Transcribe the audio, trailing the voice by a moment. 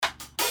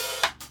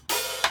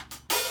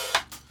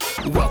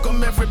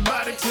Welcome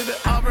everybody to the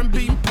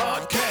R&B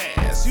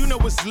podcast. You know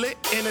it's lit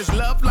and it's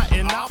love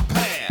lighting our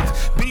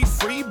path. Be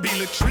free, be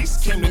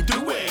Latrice, came to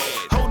do it.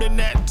 Holding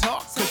that talk,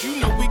 cause you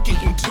know we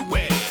getting to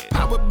it.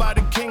 Powered by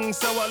the king,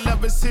 so our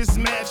love is his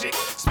magic.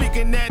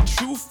 Speaking that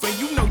truth, and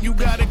you know you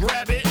gotta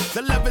grab it.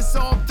 The love is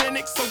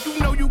authentic, so you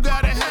know you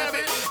gotta have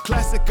it.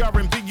 Classic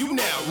R&B, you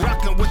now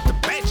rocking with the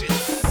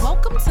badges.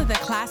 Welcome to the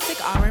Classic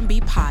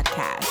R&B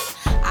podcast.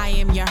 I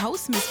am your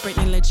host, Miss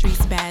Brittany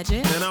Latrice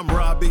Badgett. And I'm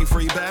Robbie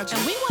Free Badgett.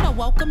 And we want to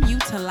welcome you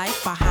to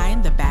life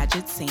behind the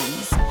Badgett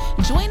scenes.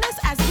 Join us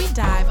as we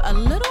dive a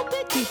little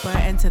bit deeper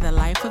into the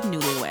life of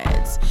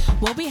newlyweds.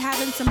 We'll be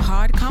having some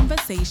hard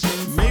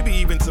conversations. Maybe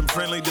even some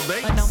friendly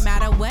debates. But no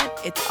matter what,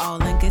 it's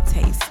all in good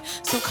taste.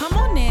 So come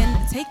on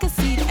in, take a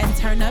seat, and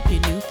turn up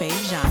your new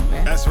fave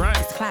genre. That's right.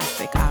 It's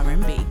Classic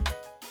R&B.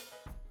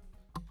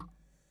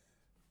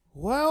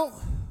 Well,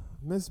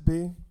 Miss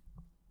B,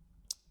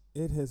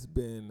 it has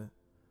been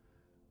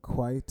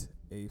quite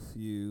a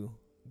few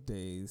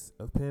days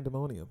of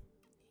pandemonium.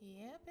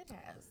 Yep, it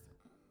has.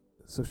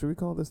 So should we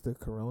call this the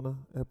Corona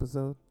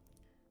episode?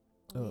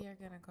 We are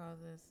going to call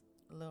this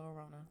Lil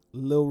Rona.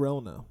 Lil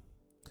Rona.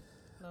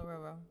 Lil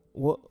RoRo.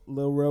 What?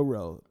 Lil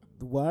RoRo.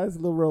 Why is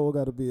Lil RoRo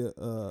got to be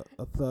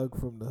a thug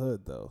from the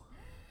hood, though?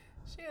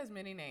 She has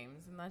many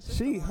names. And that's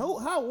just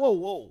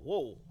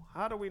Whoa.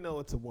 How do we know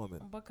it's a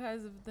woman?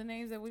 Because of the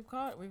names that we've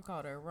called. We've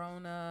called her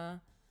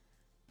Rona,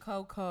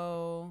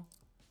 Coco,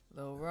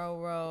 Lil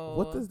RoRo.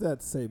 What does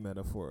that say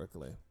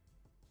metaphorically?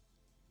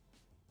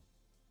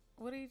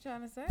 What are you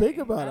trying to say? Think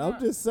about it.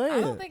 I'm just saying.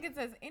 I don't think it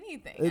says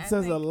anything. It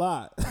says a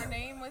lot. Her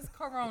name was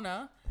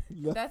Corona.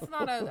 No. That's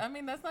not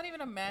that's not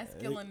even a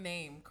masculine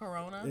name,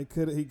 Corona. He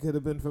could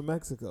have been from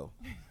Mexico.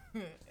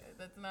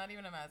 That's not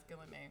even a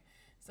masculine name.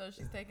 So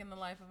she's taking the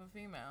life of a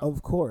female.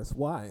 Of course.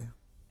 Why?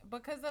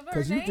 Because of her name.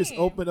 Because you just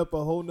opened up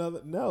a whole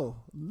nother... No.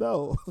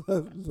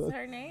 It's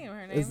her name.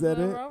 Her name is that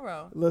Lil it?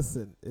 RoRo.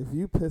 Listen, if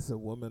you piss a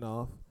woman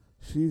off,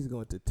 she's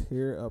going to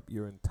tear up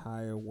your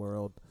entire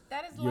world.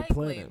 That is your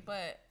likely, planet.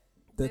 but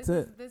That's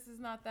this is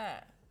not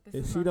that.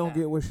 If she don't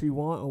get what she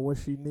want or what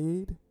she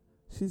need,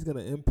 she's going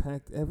to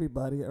impact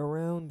everybody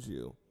around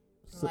you.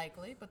 So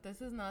likely, but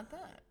this is not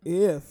that.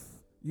 if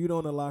you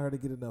don't allow her to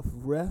get enough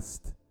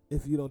rest,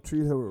 if you don't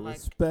treat her with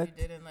respect,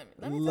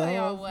 let me tell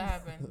y'all what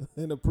happened.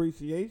 And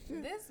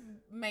appreciation. This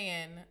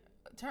man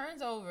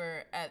turns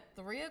over at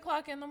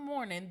 3:00 in the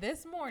morning.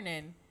 This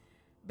morning,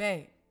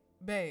 babe,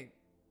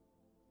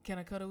 can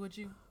I cuddle with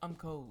you? I'm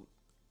cold.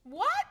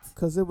 What?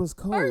 Because it was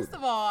cold. First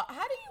of all,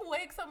 how do you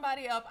wake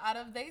somebody up out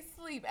of they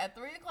sleep at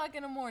 3:00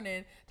 in the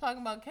morning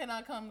talking about can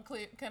I come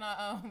clear? Can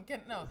I He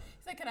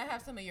said, can I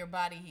have some of your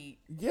body heat?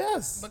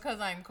 Yes. Because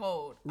I'm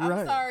cold. Right.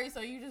 I'm sorry.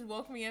 So you just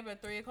woke me up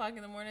at 3:00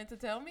 in the morning to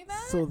tell me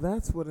that? So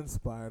that's what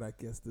inspired, I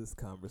guess, this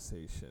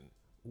conversation.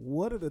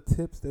 What are the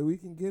tips that we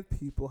can give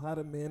people how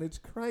to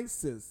manage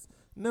crisis?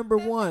 Number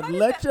one,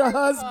 let your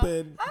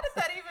husband. How does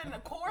that even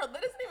correlate?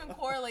 That doesn't even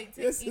correlate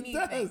to Yes, anything.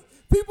 it does.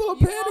 People are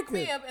you panicking. woke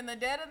me up in the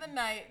dead of the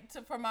night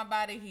for my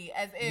body heat,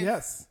 as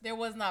if there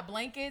was not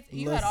blankets.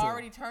 You had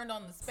already turned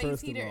on the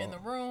space heater in the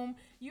room.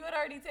 You had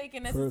already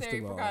taken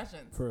necessary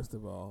precautions. First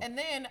of all. And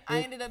then I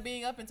ended up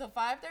being up until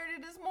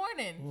 5:30 this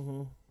morning.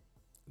 Mm-hmm.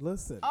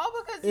 Listen. All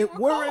because you were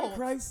we're cold. in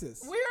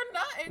crisis. We're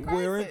not in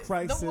crisis. We're in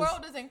crisis. The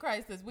world is in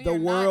crisis. We the are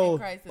world,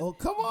 not in crisis. Oh,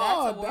 come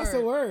on. That's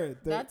a word.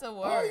 That's a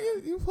word.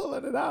 Oh, you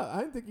pulling it out. I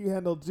didn't think you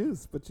had no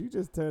juice, but you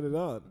just turned it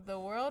on. The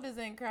world is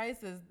in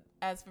crisis.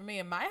 As for me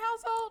and my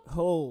household,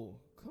 oh,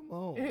 come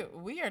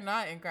on. We are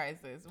not in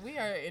crisis. We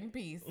are in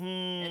peace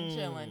and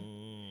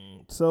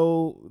chilling.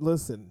 So,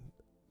 listen,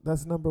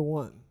 that's number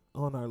one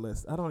on our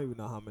list. I don't even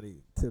know how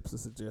many tips or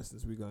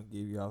suggestions we're going to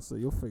give y'all, so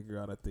you'll figure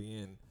out at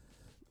the end.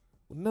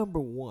 Number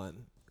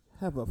one,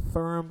 have a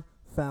firm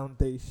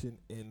foundation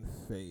in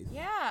faith.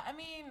 Yeah, I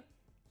mean,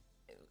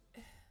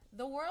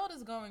 the world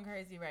is going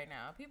crazy right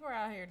now. People are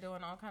out here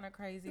doing all kind of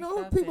crazy stuff.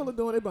 What people are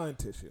doing? They're buying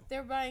tissue.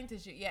 They're buying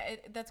tissue. Yeah,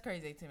 that's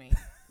crazy to me.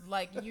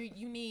 Like,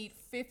 you need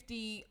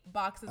 50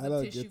 boxes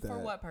of tissue for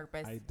what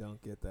purpose? I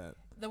don't get that.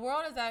 The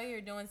world is out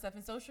here doing stuff,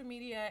 and social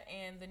media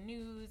and the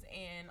news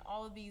and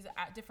all of these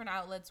different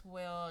outlets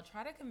will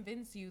try to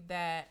convince you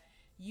that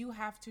you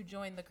have to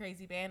join the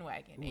crazy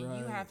bandwagon and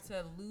you have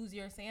to lose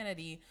your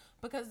sanity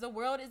because the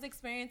world is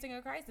experiencing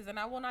a crisis, and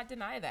I will not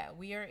deny that.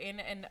 We are in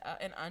an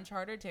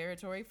uncharted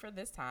territory for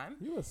this time.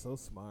 You are so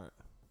smart.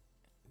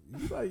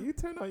 You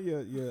turn on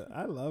your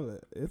I love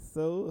it. It's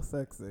so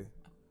sexy.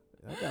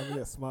 I got me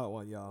a smart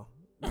one, y'all.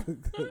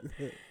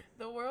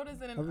 The world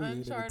is in an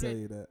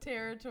uncharted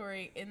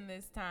territory in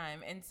this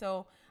time. And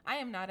so I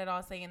am not at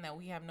all saying that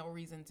we have no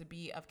reason to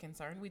be of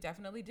concern. We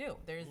definitely do.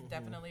 There's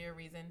definitely a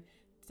reason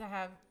to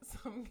have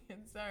some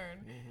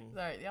concern.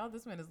 Sorry, y'all,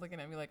 this man is looking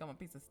at me like I'm a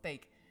piece of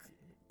steak.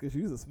 Because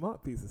you're a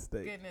smart piece of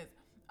steak. Goodness.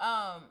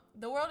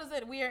 The world is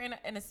that we are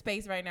in a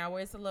space right now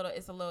where it's a little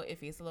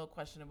iffy, it's a little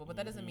questionable, but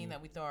that doesn't mean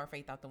that we throw our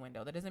faith out the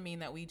window. That doesn't mean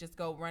that we just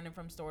go running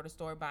from store to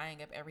store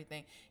buying up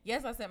everything.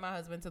 Yes, I sent my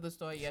husband to the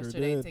store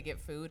yesterday to get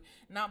food,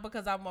 not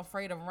because I'm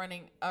afraid of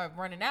running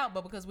out,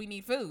 but because we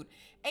need food.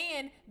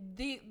 And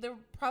the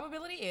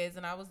probability is,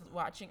 and I was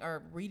watching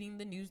or reading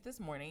the news this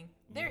morning,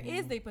 there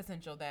is a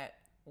potential that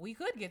we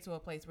could get to a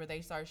place where they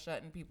start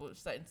shutting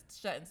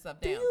stuff down.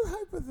 Do you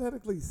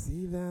hypothetically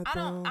see that?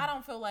 I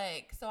don't feel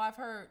like, so I've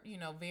heard,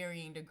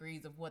 varying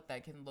degrees of what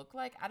that can look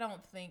like. I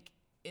don't think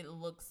it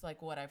looks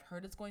like what I've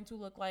heard it's going to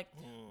look like.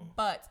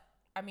 But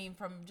I mean,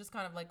 from just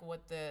kind of like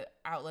what the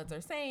outlets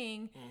are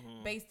saying,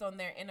 based on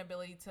their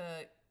inability to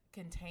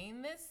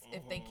contain this,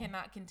 if they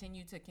cannot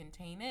continue to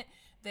contain it,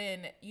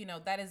 then,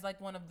 that is like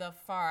one of the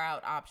far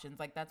out options.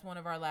 Like that's one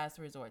of our last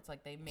resorts.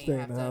 Like they may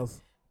have to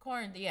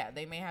quarantine. Yeah,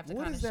 they may have to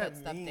kind of shut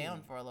stuff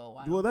down for a little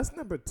while. Well, that's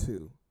number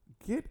 2.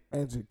 Get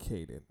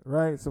educated,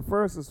 right? So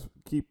first is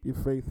keep your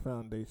faith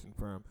foundation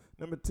firm.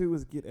 Number 2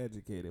 is get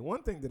educated.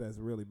 One thing that has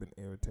really been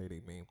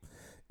irritating me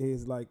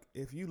is like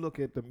if you look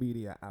at the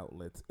media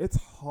outlets, it's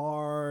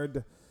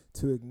hard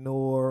to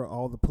ignore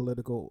all the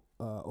political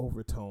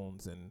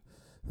overtones and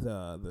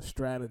the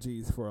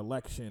strategies for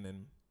election,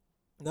 and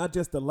not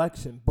just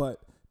election, but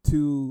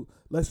to,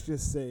 let's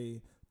just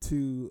say,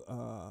 to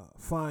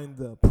find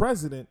the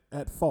president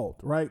at fault,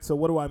 right? So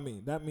what do I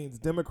mean? That means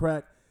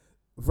Democrat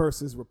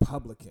versus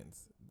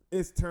Republicans.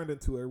 It's turned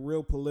into a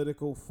real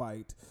political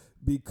fight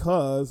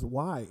because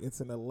why? It's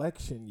an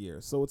election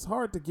year. So it's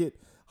hard to get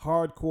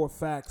hardcore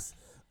facts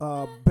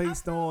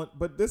based on,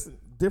 but this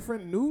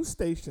different news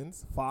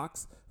stations,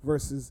 Fox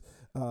versus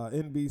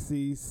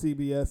NBC,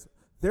 CBS,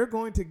 they're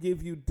going to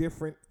give you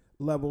different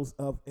levels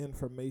of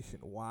information.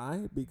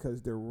 Why?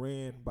 Because they're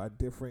ran by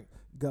different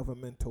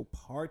governmental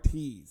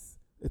parties.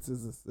 This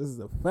is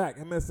a fact.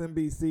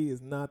 MSNBC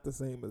is not the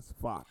same as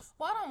Fox.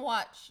 Well, I don't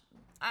watch.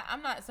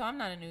 I'm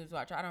not a news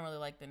watcher. I don't really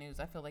like the news.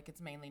 I feel like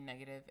it's mainly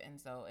negative, and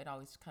so it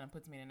always kind of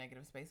puts me in a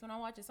negative space when I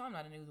watch it. So I'm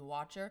not a news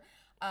watcher.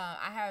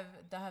 I have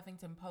the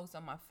Huffington Post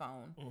on my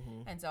phone,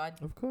 and so I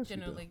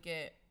generally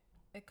get.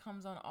 It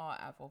comes on all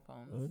Apple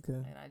phones. Okay.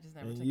 And I just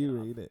never took it off. And you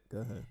read it.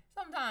 Go ahead.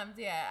 Sometimes,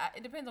 yeah.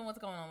 It depends on what's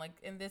going on. Like,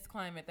 in this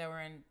climate that we're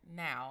in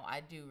now,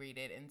 I do read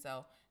it. And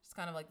so, just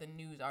kind of like the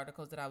news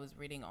articles that I was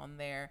reading on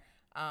there.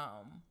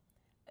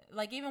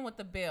 Like, even with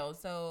the bill.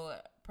 So,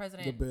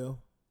 President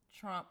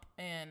Trump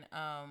and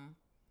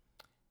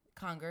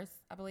Congress,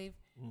 I believe,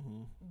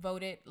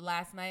 voted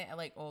last night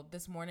at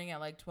this morning at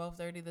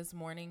 12:30 this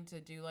morning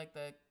to do,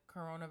 the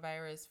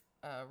coronavirus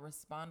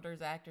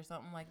Responders Act or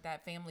something like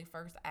that, Family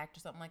First Act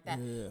or something like that.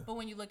 Yeah. But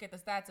when you look at the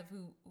stats of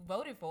who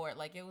voted for it,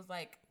 it was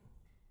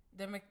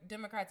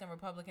Democrats and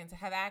Republicans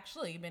have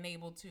actually been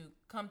able to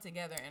come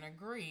together and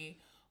agree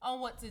on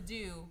what to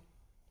do,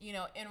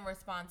 in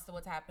response to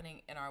what's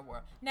happening in our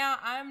world. Now,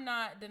 I'm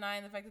not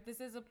denying the fact that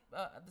this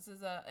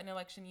is an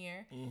election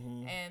year,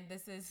 and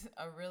this is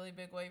a really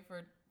big way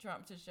for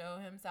Trump to show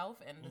himself.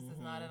 And this is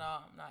not at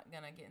all. I'm not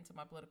gonna get into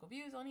my political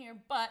views on here,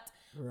 but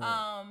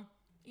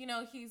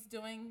he's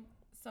doing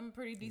some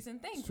pretty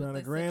decent things. He's trying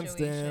to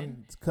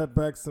grandstand, cut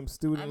back some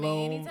student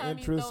loan interest rates. Anytime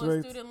you throw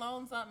a student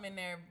loan something in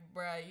there,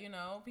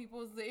 bruh,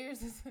 people's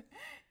ears is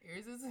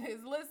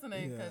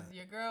listening because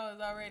your girl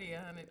is already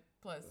 100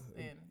 plus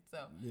in. So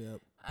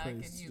I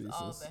can use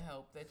all the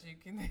help that you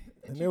can.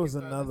 And there was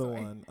another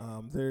one.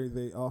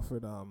 They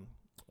offered,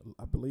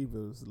 I believe it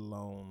was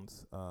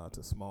loans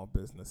to small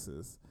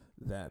businesses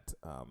that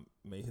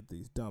may hit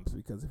these dumps,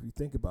 because if you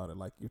think about it,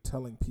 you're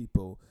telling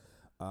people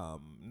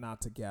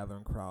not to gather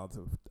in crowds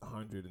of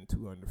 100 and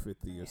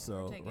 250 or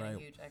so, taking right? A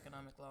huge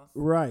economic loss.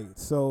 Right.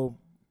 So,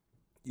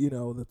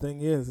 the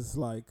thing is, it's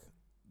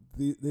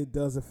it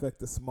does affect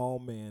the small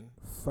man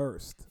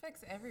first. It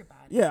affects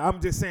everybody. Yeah, I'm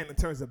just saying in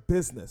terms of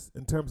business.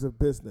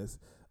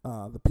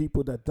 The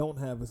people that don't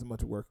have as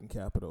much working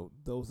capital,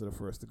 those are the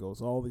first to go.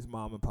 So all these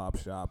mom and pop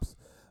shops,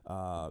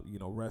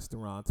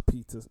 restaurants,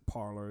 pizza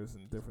parlors,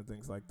 and different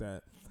things like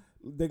that,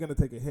 they're going to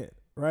take a hit,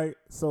 right?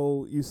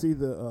 So you see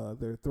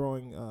they're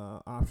throwing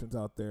options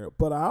out there.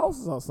 But I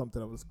also saw something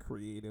that was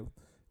creative.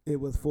 It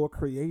was for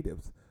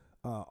creatives,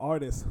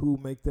 artists who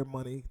make their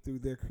money through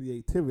their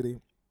creativity.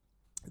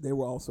 They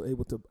were also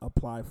able to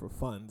apply for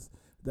funds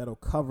that'll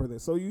cover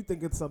this. So you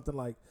think it's something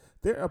like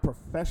there are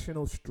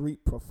professional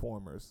street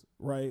performers,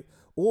 right?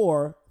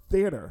 Or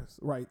theaters,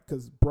 right?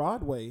 Because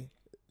Broadway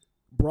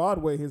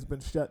has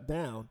been shut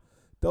down.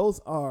 Those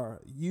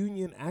are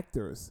union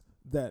actors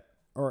that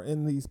are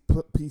in these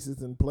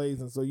pieces and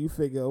plays, and so you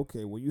figure,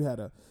 okay, well, you had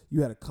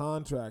a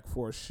contract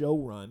for a show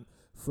run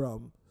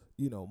from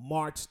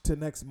March to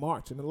next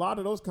March, and a lot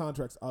of those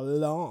contracts are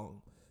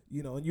long,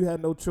 and you had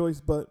no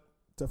choice but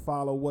to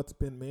follow what's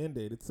been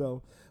mandated.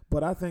 So,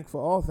 but I think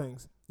for all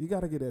things, you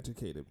got to get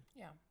educated.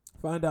 Yeah.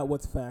 Find out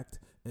what's fact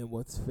and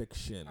what's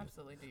fiction.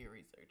 Absolutely, do your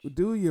research.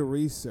 Do your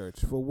research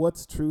for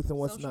what's truth and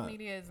what's not. Social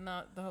media is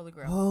not the holy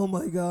grail. Oh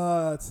my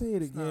God, say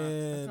it again.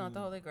 It's not the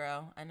holy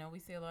grail. I know we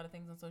see a lot of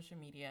things on social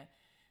media.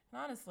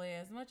 And honestly,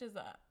 as much as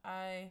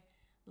I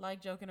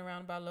like joking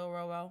around about Lil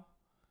RoRo,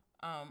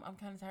 I'm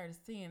kind of tired of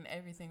seeing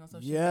everything on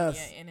social media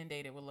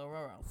inundated with Lil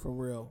RoRo. For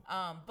real.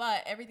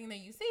 But everything that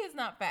you see is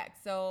not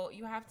fact. So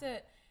you have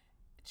to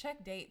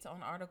check dates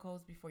on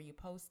articles before you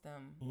post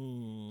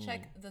them.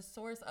 Check the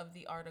source of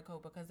the article,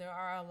 because there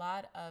are a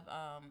lot of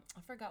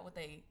I forgot what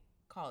they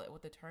call it,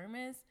 what the term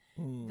is.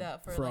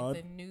 For fraud?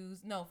 like the news.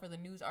 No, for the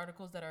news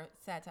articles that are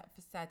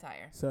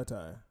satire.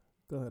 Satire.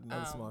 Go ahead,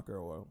 another smart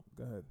girl. Well,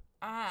 go ahead.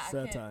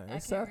 Satire.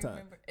 It's satire.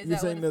 Remember. Is You're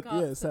that saying what it's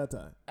called? Yeah, it's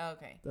satire.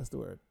 Okay. That's the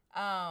word.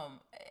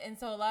 And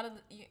so a lot of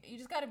you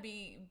just gotta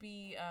be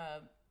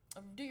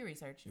do your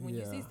research when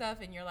you see stuff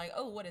and you're like,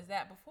 oh, what is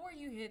that? Before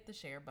you hit the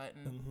share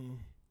button,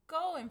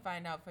 go and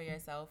find out for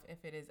yourself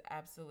if it is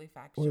absolutely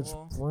factual.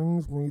 Which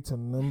brings me to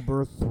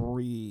number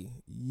 3.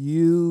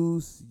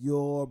 Use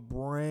your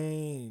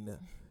brain.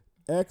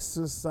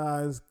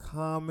 Exercise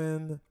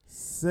common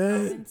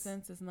sense. Common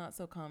sense is not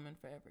so common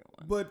for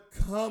everyone. But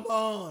come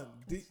on,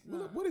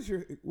 what is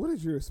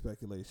your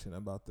speculation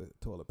about the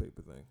toilet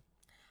paper thing?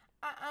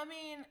 I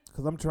mean,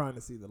 because I'm trying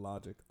to see the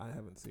logic. I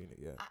haven't seen it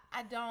yet.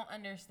 I don't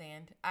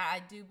understand.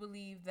 I do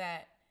believe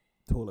that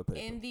toilet paper,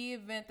 in the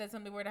event that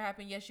something were to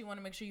happen, yes, you want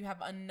to make sure you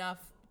have enough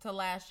to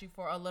last you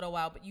for a little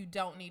while, but you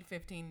don't need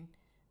 15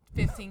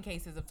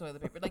 cases of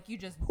toilet paper. Like, you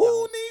just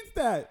who needs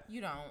that?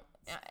 You don't.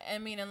 I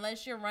mean,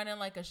 unless you're running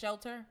like a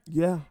shelter.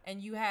 Yeah.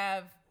 And you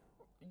have,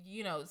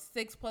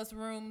 6+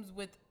 rooms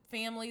with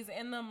families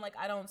in them. Like,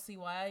 I don't see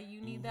why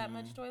you need that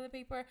much toilet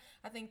paper.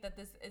 I think that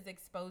this is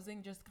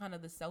exposing just kind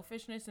of the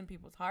selfishness in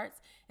people's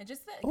hearts and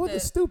just the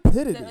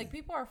stupidity. Like,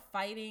 people are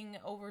fighting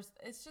over.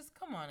 It's just,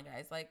 come on,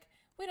 guys. Like,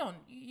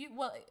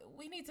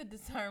 we need to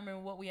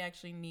determine what we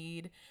actually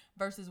need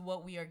versus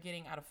what we are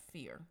getting out of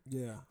fear.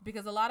 Yeah.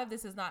 Because a lot of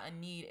this is not a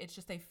need, it's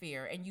just a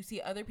fear. And you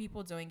see other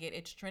people doing it.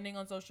 It's trending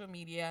on social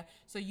media.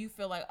 So you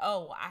feel like,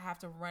 oh, I have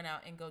to run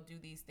out and go do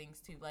these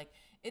things too. Like,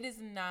 it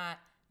is not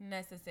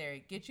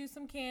necessary. Get you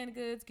some canned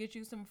goods, get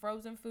you some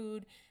frozen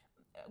food,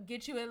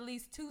 get you at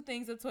least 2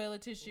 things of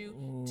toilet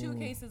tissue, 2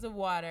 cases of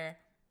water,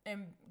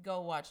 and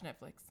go watch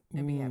Netflix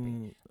and be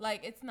happy.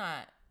 Like, it's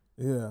not.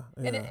 Yeah.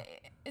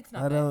 It's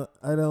not.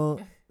 I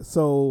don't.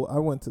 So I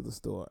went to the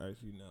store,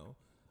 as you know.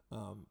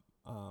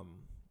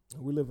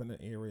 We live in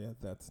an area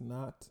that's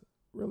not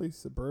really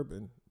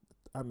suburban.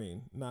 I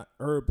mean, not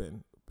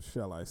urban,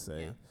 shall I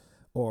say,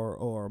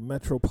 or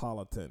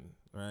metropolitan,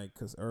 right?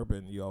 Because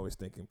urban, you're always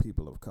thinking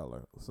people of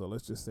color. So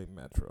let's just say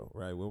metro,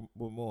 right?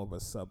 We're more of a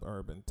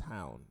suburban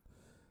town.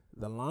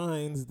 The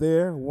lines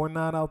there were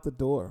not out the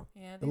door.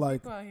 Yeah, these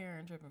people out here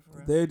aren't tripping for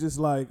real. They're just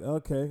like,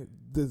 okay.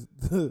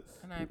 And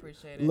I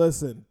appreciate it.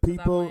 Listen,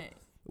 people,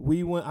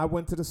 I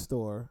went to the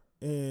store,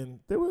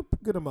 and there were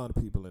a good amount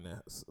of people in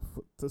there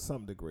to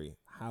some degree.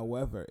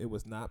 However, it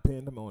was not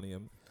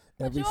pandemonium.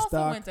 But you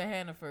also went to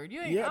Hannaford.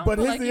 But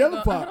here's the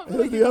other part.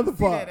 Here's the other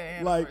part.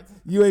 Like,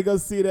 you ain't gonna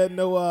see that in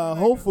no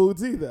Whole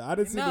Foods either. I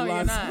didn't see the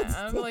lines. No, you're not.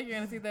 I don't feel like you're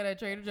gonna see that at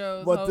Trader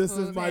Joe's. But this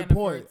is my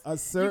point. A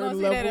certain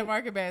level. See that at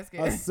Market Basket.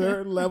 A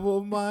certain level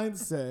of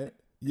mindset,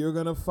 you're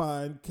gonna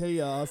find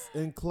chaos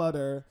and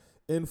clutter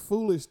and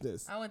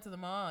foolishness. I went to the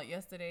mall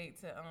yesterday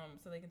to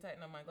so they can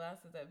tighten up my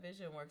glasses at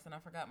Vision Works, and I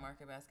forgot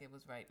Market Basket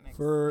was right next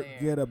there.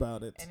 Forget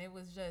about it. And it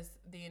was just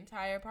the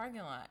entire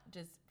parking lot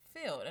just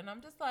filled, and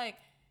I'm just like.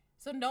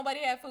 So nobody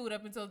had food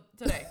up until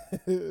today.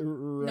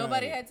 Right.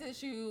 Nobody had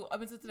tissue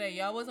up until today.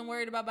 Y'all wasn't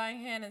worried about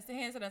buying hand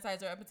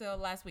sanitizer up until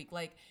last week.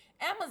 Like,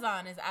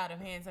 Amazon is out of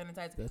hand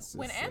sanitizer.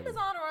 When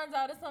Amazon runs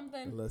out of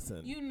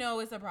something, you know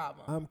it's a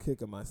problem. I'm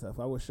kicking myself.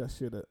 I wish I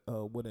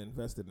would have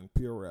invested in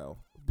Purell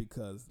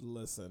because,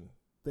 listen,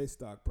 their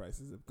stock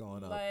prices have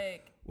gone up.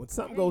 Like, when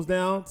something goes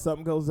down,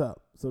 something goes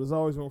up. So there's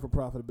always room for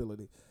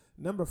profitability.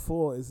 Number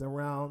 4 is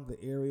around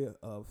the area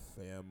of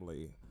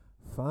family.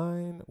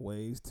 Find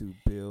ways to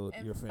build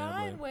your family.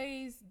 Find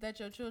ways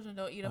that your children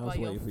don't eat up all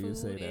your food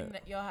in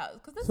your house.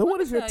 So what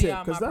is your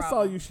tip? Because that's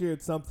all you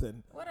shared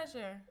something. What I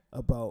share?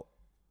 About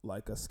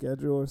like a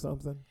schedule or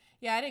something?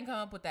 Yeah, I didn't come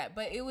up with that,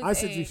 but it was. I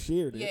said you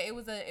shared it. Yeah, it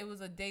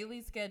was a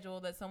daily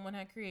schedule that someone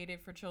had created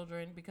for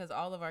children because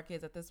all of our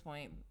kids at this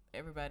point,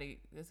 everybody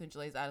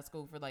essentially is out of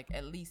school for like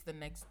at least the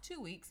next 2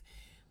 weeks.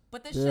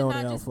 But this should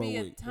not just be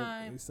a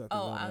time.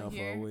 Out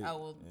here.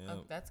 Oh,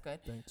 well, that's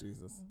good. Thank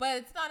Jesus. But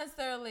it's not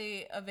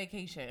necessarily a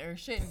vacation, or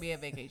shouldn't be a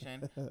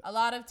vacation. A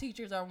lot of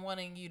teachers are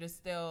wanting you to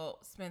still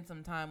spend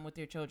some time with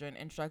your children,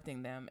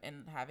 instructing them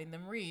and having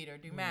them read or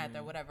do math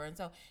or whatever. And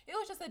so it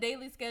was just a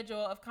daily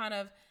schedule of kind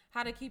of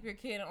how to keep your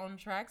kid on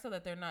track so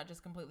that they're not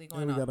just completely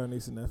going off. And we got our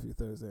niece and nephew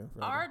Thursday and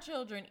Friday. Our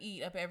children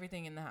eat up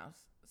everything in the house.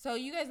 So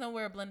you guys know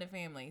we're a blended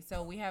family.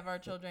 So we have our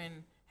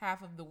children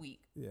half of the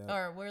week. Yeah.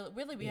 Or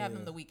we have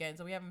them the weekend.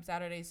 So we have them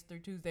Saturdays through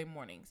Tuesday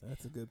mornings.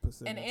 That's a good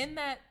percentage. And in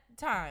that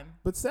time.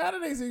 But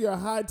Saturdays are your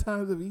high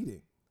times of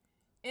eating.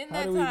 In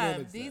that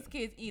time, these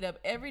kids eat up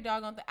every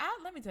doggone thing.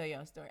 Let me tell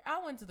y'all a story.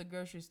 I went to the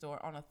grocery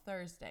store on a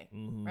Thursday,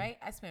 right?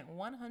 I spent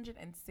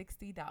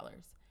 $160.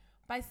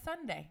 By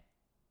Sunday,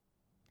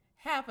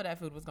 half of that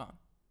food was gone.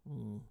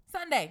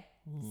 Sunday.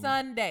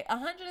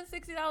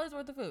 $160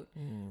 worth of food.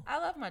 I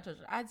love my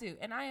children. I do.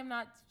 And I am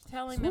not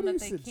telling them that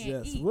they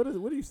can't eat. What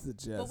do you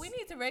suggest? But we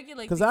need to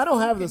regulate. Because I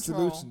don't have the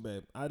solution,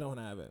 babe. I don't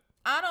have it.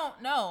 I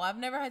don't know. I've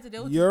never had to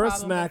deal with You're this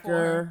problem a snacker.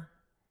 before.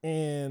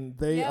 And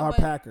they are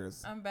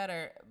packers. I'm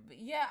better. But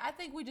yeah, I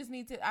think we just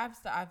need to. I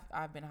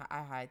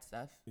hide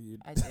stuff.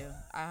 I do.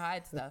 I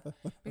hide stuff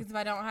because if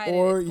I don't hide it,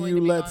 it's going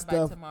to be gone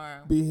by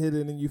tomorrow. Be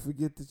hidden and you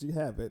forget that you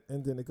have it,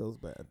 and then it goes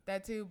bad.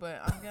 That too,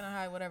 but I'm gonna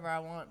hide whatever I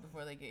want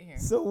before they get here.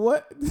 So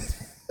what?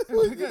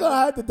 You gonna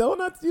hide the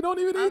donuts? You don't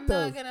even eat those.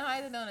 I'm not gonna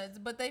hide the donuts,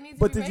 but they need to.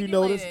 But be did you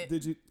regulated.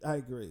 notice? I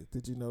agree.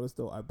 Did you notice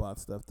though? I bought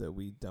stuff that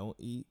we don't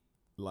eat,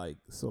 like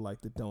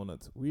the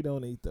donuts. We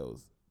don't eat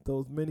those.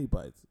 Those mini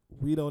bites.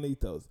 We don't eat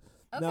those.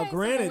 Okay, now,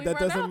 granted, that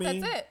doesn't mean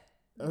that's it.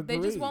 Agreed. They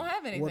just won't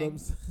have anything. What I'm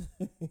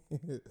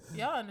saying,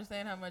 y'all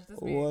understand how much this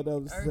what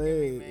I'm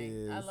saying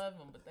is, I love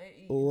them, but they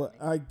eat. What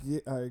I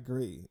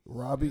agree.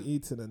 Robbie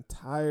eats an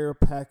entire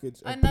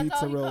package of and that's pizza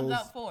all he rolls comes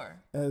out for.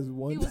 As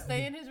one. He will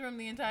stay in his room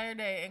the entire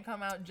day and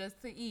come out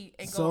just to eat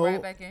and go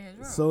right back in his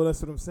room. So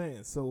that's what I'm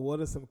saying. So what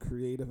are some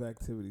creative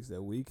activities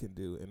that we can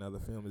do and other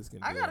families can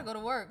do? I gotta go to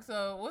work.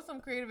 So what's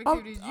some creative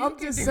activities you can do? I'm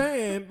just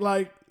saying,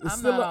 like, it's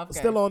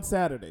still on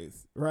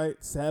Saturdays, right?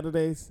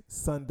 Saturdays,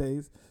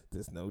 Sundays.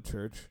 There's no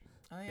church.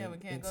 Oh yeah, we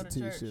can't go to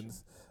church.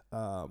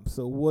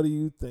 So what do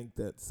you think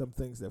that some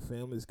things that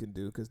families can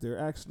do? Because they're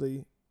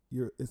actually,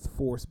 it's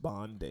forced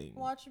bonding.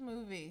 Watch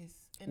movies.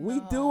 We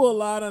do a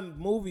lot of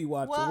movie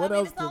watching. Well, what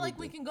else? It's not like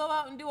we can go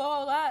out and do a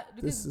whole lot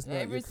because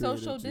every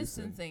social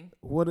distancing.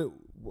 What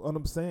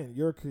I'm saying,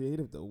 you're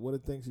creative though. What are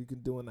things you can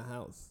do in the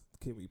house?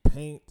 Can we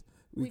paint?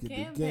 We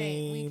can do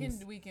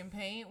games. We can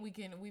paint.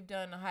 We've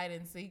done hide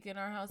and seek in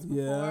our house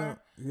before.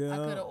 Yeah. I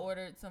could have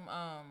ordered some.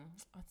 I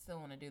still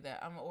want to do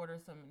that. I'm gonna order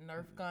some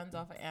Nerf guns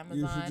off of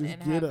Amazon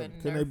and have them.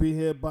 Can they be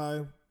here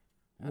by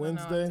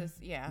Wednesday?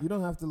 Yeah. You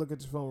don't have to look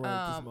at your phone right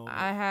at this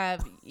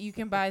moment. You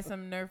can buy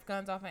some Nerf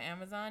guns off of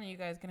Amazon, and you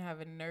guys can have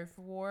a Nerf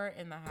war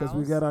in the house. Because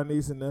we got our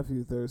niece and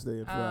nephew Thursday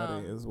and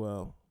Friday as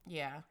well.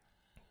 Yeah.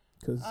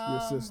 Because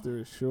your sister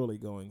is surely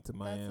going to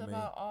Miami. That's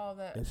about all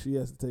that. And she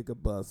has to take a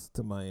bus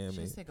to Miami.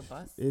 She has to take a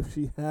bus? If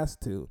she has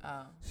to,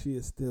 she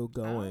is still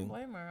going. I don't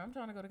blame her. I'm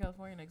trying to go to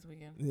California next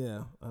weekend.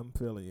 Yeah, I'm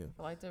feeling you.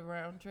 For like the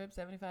round trip,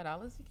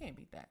 $75. You can't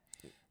beat that.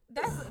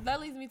 That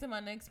leads me to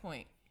my next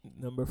point.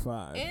 Number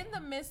 5. In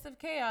the midst of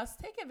chaos,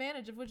 take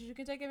advantage of what you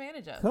can take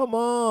advantage of. Come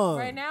on.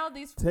 Right now,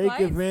 these take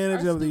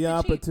advantage of the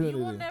opportunity. Cheap.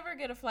 You will never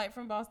get a flight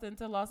from Boston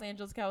to Los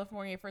Angeles,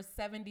 California for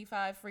 $75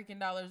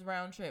 freaking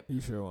round trip. You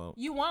sure won't.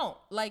 You won't.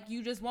 Like,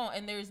 you just won't.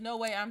 And there's no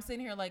way. I'm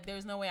sitting here like,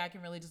 there's no way I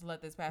can really just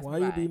let this pass me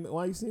by.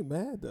 Why you seem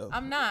mad though?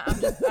 I'm not.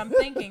 I'm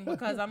thinking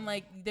because I'm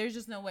like, there's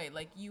just no way.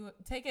 Like, you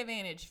take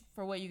advantage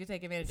for what you can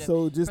take advantage of.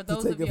 So just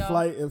to take a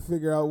flight and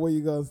figure out where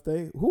you gonna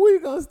stay. Who are you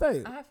gonna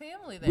stay? I have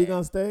family there. We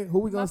gonna stay? Who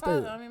we gonna stay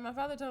with? My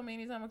father told me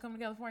anytime I come to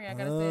California, I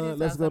gotta stay at his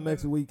let's house. go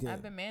next weekend.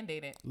 I've been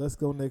mandated. Let's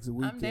go next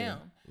weekend. I'm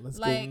down. Let's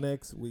go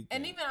next weekend.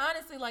 And even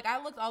honestly, like,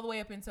 I looked all the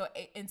way up until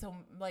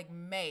like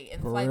May,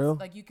 and for flights real?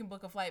 like you can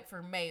book a flight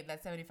for May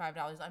that's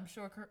 $75. I'm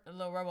sure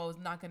Lil RoRo is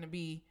not gonna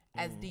be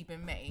as deep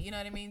in May. You know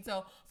what I mean?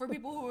 So for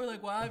people who are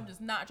like, well, I'm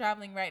just not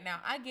traveling right now,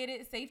 I get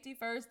it. Safety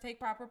first. Take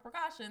proper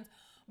precautions.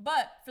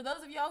 But for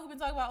those of y'all who've been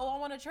talking about, I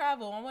want to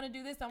travel, I want to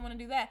do this, I want to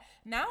do that,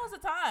 now is the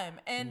time.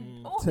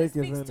 And it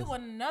speaks to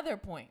another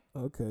point.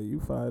 Okay, you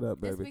fired up,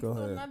 baby. Go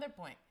ahead. Another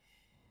point.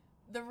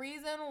 The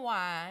reason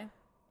why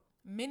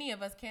many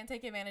of us can't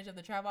take advantage of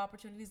the travel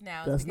opportunities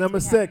now. That's number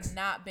 6.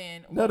 Not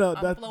been.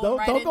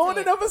 Don't go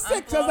into number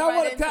 6 because I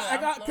want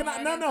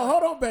to.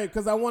 Hold on, babe,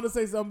 because I want to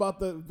say something about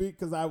the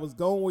because I was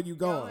going where you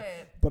going,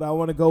 but I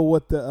want to go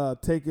with the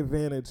take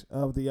advantage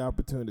of the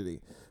opportunity,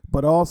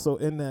 but also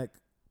in that.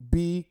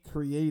 Be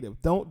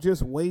creative. Don't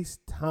just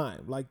waste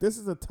time. Like, this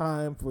is a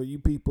time for you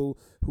people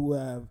who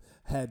have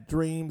had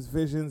dreams,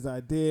 visions,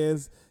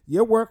 ideas.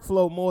 Your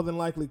workflow, more than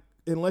likely,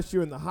 unless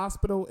you're in the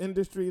hospital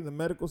industry, the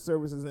medical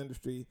services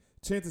industry,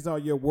 chances are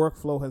your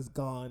workflow has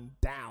gone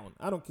down.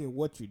 I don't care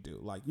what you do.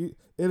 Like, it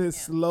is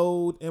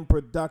slowed in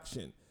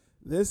production.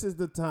 This is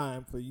the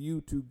time for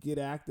you to get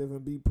active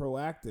and be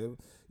proactive.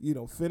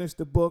 Finish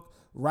the book,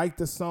 write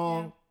the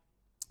song.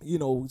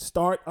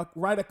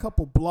 Write a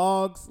couple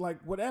blogs,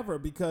 like whatever,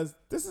 because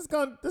this is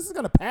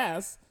gonna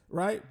pass,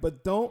 right?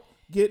 But don't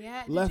get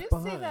left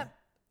behind. Did you see that?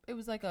 It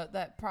was like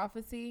that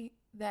prophecy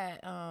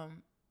that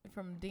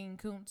from Dean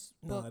Koontz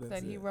book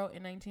that he wrote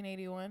in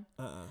 1981.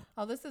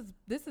 Oh, this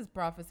is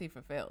prophecy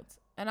fulfilled,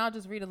 and I'll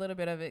just read a little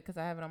bit of it because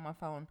I have it on my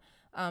phone.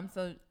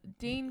 So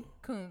Dean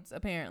Koontz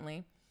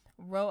apparently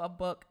wrote a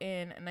book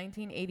in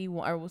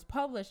 1981, or was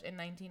published in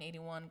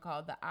 1981,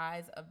 called The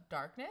Eyes of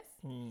Darkness,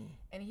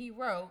 and he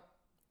wrote.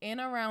 In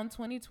around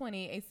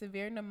 2020, a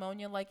severe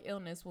pneumonia-like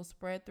illness will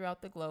spread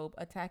throughout the globe,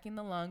 attacking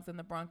the lungs and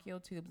the bronchial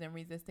tubes and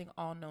resisting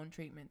all known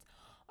treatments.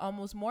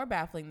 Almost more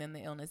baffling than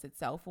the illness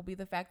itself will be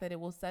the fact that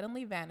it will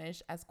suddenly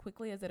vanish as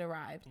quickly as it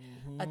arrived,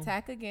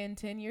 attack again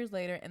 10 years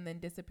later, and then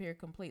disappear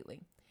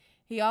completely.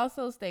 He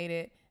also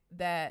stated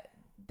that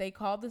They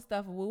called the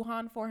stuff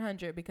Wuhan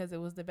 400 because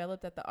it was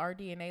developed at the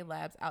rDNA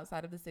labs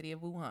outside of the city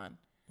of Wuhan.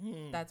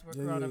 That's where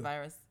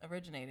coronavirus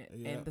originated,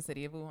 in the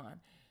city of Wuhan.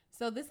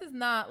 So this is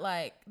not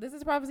like, this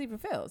is prophecy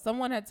fulfilled.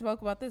 Someone had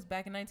spoke about this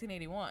back in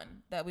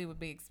 1981, that we would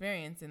be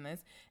experiencing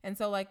this. And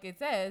so like it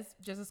says,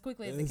 just as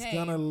quickly as it came,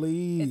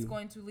 it's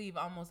going to leave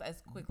almost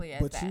as quickly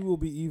as that. But you will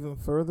be even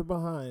further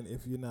behind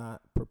if you're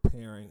not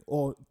preparing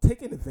or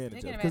taking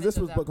advantage of, because this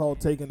was called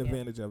taking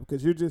advantage of,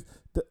 because you're just,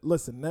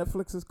 listen,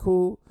 Netflix is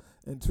cool.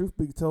 And truth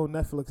be told,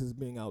 Netflix is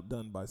being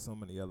outdone by so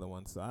many other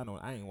ones. So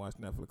I ain't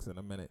watched Netflix in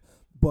a minute.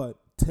 But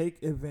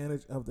take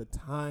advantage of the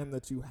time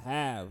that you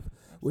have,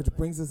 which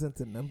brings us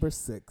into number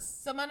 6.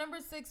 So my number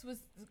 6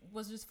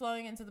 was just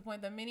flowing into the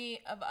point that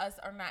many of us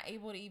are not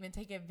able to even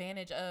take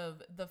advantage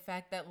of the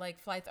fact that like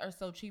flights are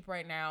so cheap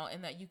right now,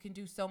 and that you can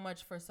do so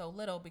much for so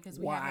little because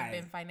we haven't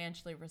been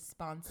financially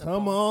responsible.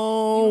 Come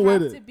on with it.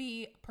 You have to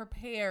be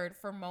prepared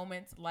for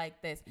moments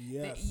like this.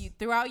 Yes.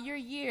 Throughout your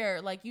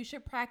year, like you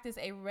should practice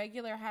a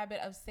regular habit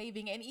of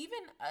saving, and even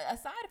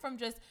aside from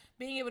just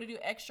being able to do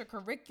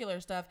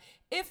extracurricular stuff,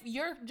 if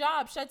your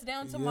job shuts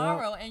down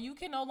tomorrow and you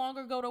can no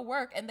longer go to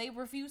work and they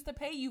refuse to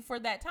pay you for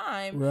that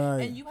time,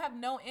 and you have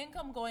no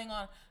income going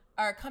on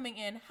or coming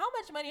in, how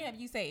much money have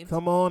you saved?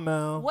 Come on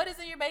now. What is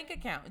in your bank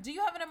account? Do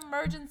you have an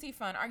emergency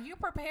fund? Are you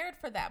prepared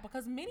for that?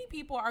 Because many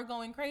people are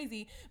going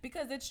crazy,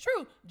 because it's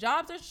true.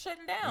 Jobs are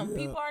shutting down.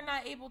 People are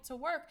not able to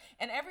work,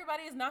 and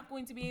everybody is not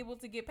going to be able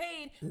to get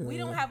paid. We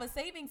don't have a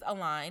savings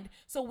aligned,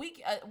 so we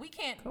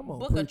can't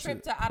book a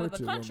trip to out of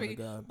the country.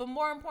 But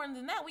more important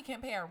than that, we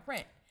can't pay our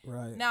rent.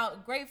 Right. Now,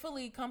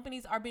 gratefully,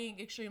 companies are being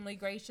extremely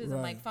gracious,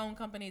 and like phone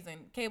companies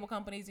and cable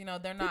companies, you know,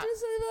 they're not. Did you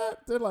say that?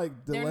 They're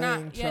like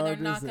delaying charges. They're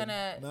not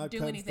gonna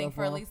do anything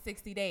for at least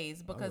 60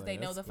 days because they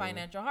know the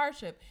financial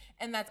hardship,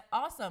 and that's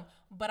awesome.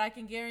 But I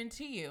can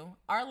guarantee you,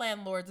 our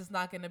landlords is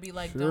not gonna be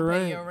like, don't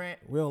pay your rent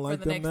for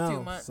the next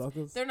 2 months.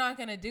 Suckers. They're not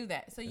gonna do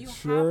that. So you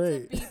have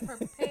to be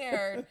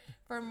prepared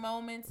for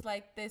moments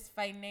like this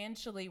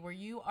financially, where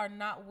you are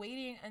not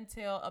waiting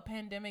until a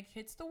pandemic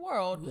hits the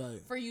world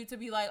for you to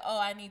be like, oh,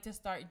 I need to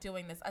start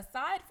doing this.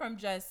 Aside from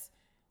just,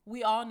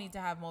 we all need to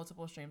have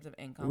multiple streams of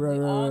income.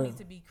 We all need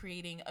to be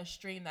creating a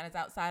stream that is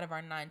outside of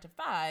our 9 to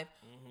 5.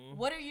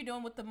 What are you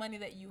doing with the money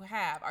that you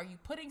have? Are you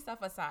putting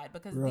stuff aside?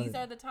 Because these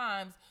are the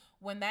times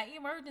when that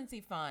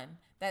emergency fund,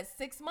 that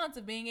 6 months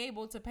of being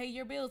able to pay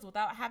your bills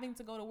without having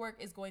to go to work,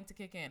 is going to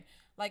kick in.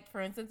 Like, for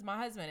instance, my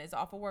husband is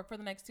off of work for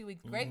the next 2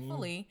 weeks.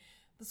 Gratefully,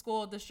 the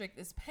school district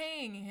is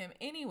paying him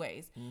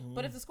anyways.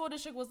 But if the school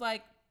district was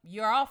like,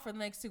 you're off for the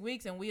next 2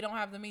 weeks and we don't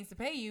have the means to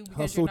pay you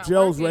because you're not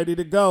Joe's working, ready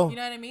to go. You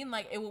know what I mean?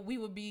 Like, we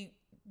would be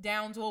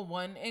down to a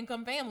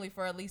 1-income family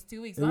for at least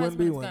 2 weeks. My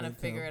husband's going to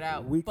figure it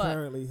out. We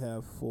currently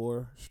have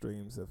 4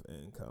 streams of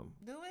income.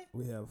 Do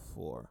we? We have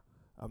 4.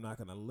 I'm not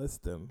going to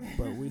list them,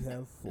 but we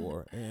have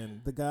 4.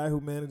 And the guy who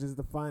manages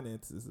the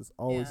finances is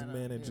always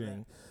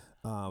managing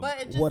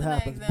what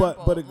happens.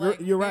 Example,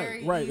 but you're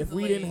right. If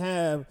we didn't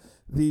have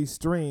these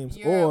streams,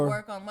 you're at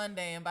work on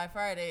Monday, and by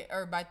Friday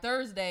or by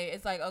Thursday,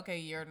 it's like, okay,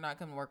 you're not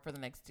coming to work for the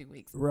next 2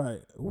 weeks.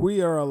 Right.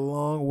 We are a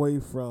long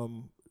way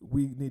from,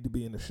 we need to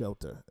be in the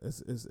shelter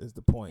is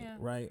the point,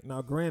 right?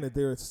 Now, granted,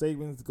 there are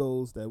savings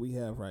goals that we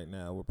have right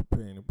now. We're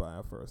preparing to buy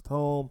our first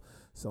home,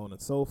 so on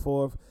and so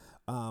forth.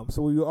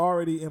 So we're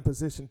already in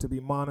position to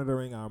be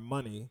monitoring our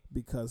money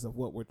because of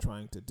what we're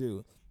trying to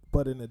do.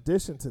 But in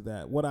addition to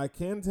that, what I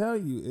can tell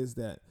you is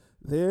that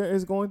there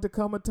is going to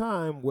come a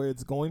time where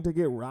it's going to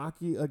get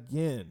rocky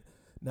again.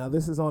 Now,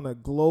 this is on a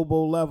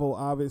global level,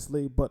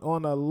 obviously, but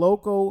on a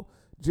local,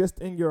 just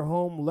in your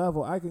home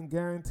level, I can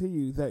guarantee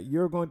you that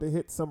you're going to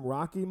hit some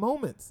rocky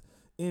moments.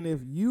 And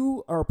if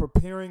you are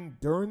preparing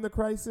during the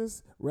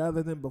crisis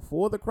rather than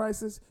before the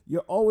crisis,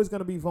 you're always going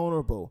to be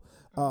vulnerable,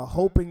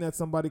 hoping that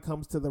somebody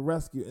comes to the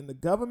rescue. And the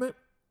government,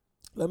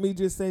 let me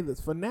just say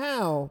this, for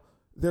now,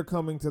 they're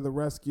coming to the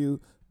rescue,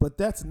 but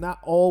that's not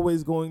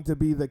always going to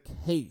be the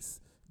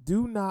case.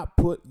 Do not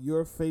put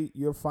your fate,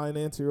 your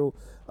financial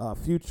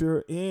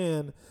future,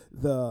 and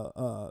the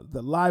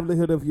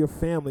livelihood of your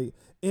family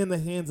in the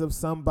hands of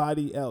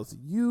somebody else.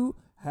 You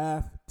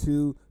have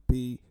to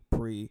be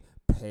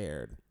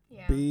prepared.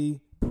 Yeah.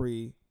 Be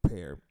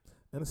prepared.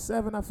 And a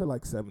 7, I feel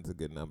like 7's a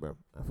good number.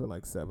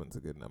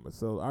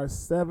 So our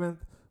 7th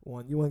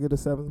one, you want to get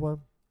a 7th one?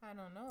 I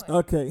don't know it.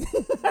 Okay.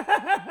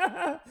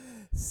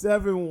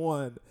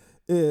 7-1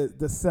 is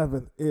the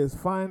 7th is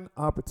find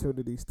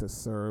opportunities to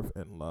serve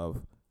and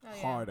love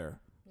harder.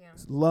 Yeah.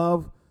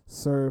 Love,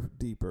 serve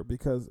deeper.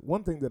 Because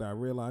one thing that I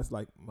realized,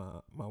 like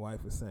my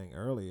wife was saying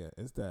earlier,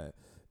 is that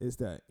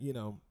you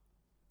know,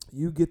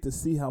 you get to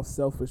see how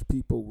selfish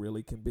people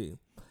really can be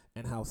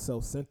and how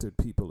self-centered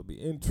people will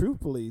be. And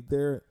truthfully,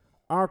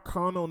 our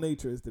carnal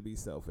nature is to be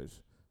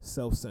selfish,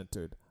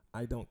 self-centered.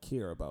 I don't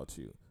care about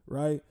you,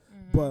 right?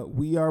 But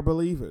we are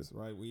believers,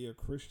 right? We are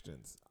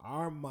Christians.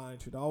 Our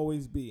mind should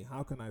always be,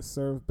 how can I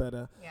serve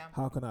better? Yeah.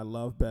 How can I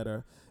love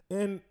better?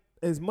 And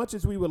as much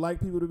as we would like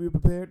people to be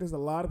prepared, there's a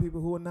lot of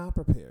people who are not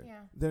prepared. Yeah.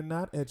 They're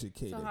not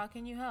educated. So how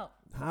can you help?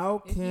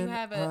 How if can you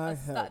have I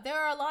help? there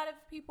are a lot of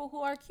people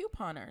who are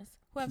couponers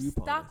who have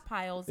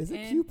stockpiles. Is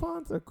it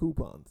coupons or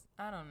coupons?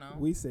 I don't know.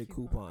 We say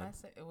coupons. I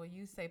say, well,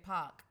 you say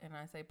POC and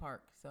I say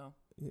park. So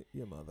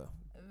your mother.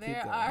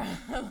 There are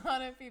a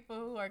lot of people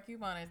who are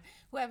couponers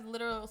who have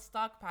literal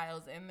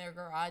stockpiles in their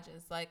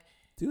garages. Like,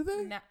 do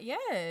they?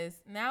 Yes.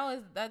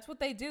 That's what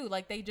they do.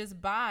 Like, they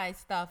just buy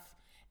stuff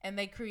and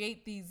they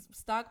create these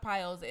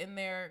stockpiles in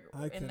their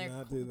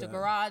the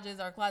garages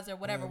or closets or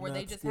whatever, where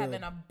they just have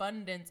an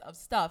abundance of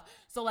stuff.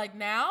 So like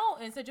now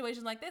in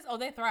situations like this,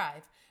 they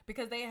thrive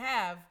because they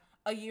have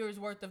a year's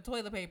worth of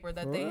toilet paper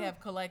that they have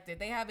collected.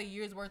 They have a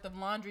year's worth of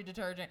laundry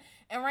detergent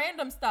and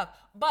random stuff.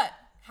 But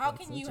how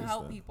can you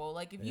help people?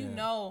 Like, if you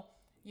know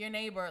your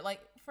neighbor,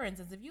 like for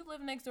instance, if you live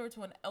next door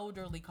to an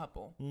elderly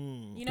couple,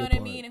 you know what I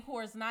mean, who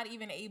is not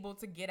even able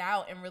to get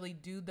out and really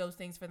do those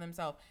things for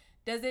themselves,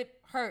 does it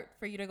hurt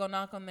for you to go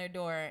knock on their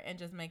door and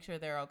just make sure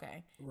they're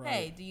okay? Right.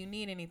 Hey, do you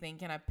need anything?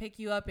 Can I pick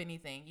you up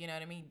anything? You know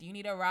what I mean? Do you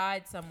need a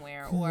ride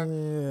somewhere or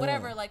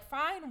whatever? Like,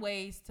 find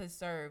ways to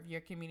serve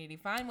your community.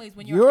 Find ways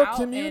when you're out.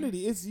 Your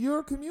community. It's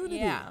your community.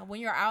 Yeah. When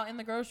you're out in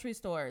the grocery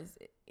stores,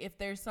 if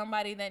there's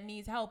somebody that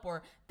needs help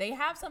or they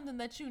have something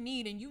that you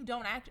need and you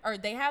don't or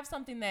they have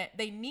something that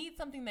they need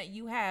something that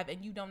you have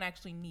and you don't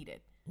actually need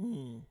it.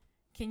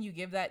 Can you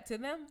give that to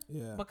them?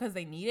 Yeah. Because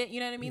they need it.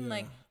 You know what I mean? Yeah.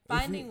 Like,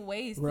 finding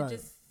ways to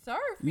just serve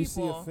people. You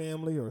see a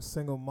family or a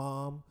single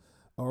mom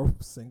or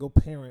single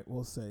parent,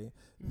 we'll say,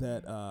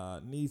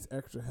 that needs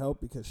extra help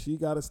because she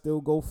got to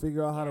still go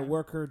figure out how to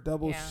work her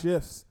double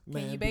shifts.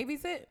 Man. Can you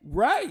babysit?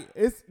 Right.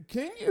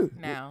 Can you?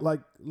 Now.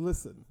 Like,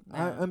 listen,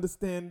 I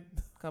understand.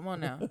 Come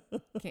on now.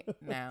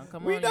 Come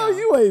on. We know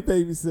you ain't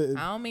babysitting.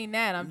 I don't mean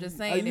that. I'm just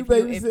saying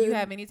if you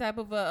have any type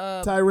of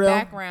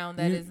background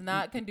that is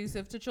not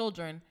conducive to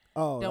children,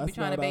 don't be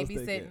trying to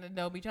babysit.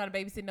 Don't be trying to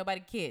babysit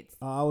nobody's kids.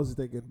 I was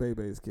thinking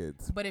Bebe's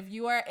kids. But if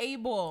you are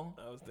able,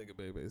 I was thinking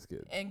Bebe's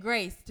kids, and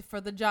graced for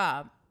the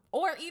job,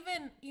 or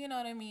even, you know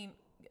what I mean.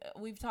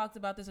 We've talked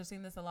about this or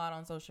seen this a lot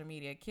on social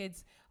media.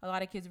 A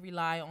lot of kids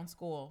rely on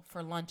school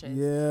for lunches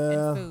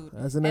and food.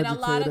 As an educator.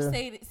 A lot of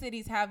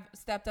cities have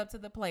stepped up to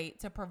the plate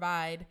to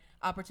provide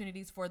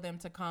opportunities for them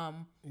to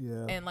come.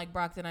 Yeah. And like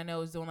Brockton, I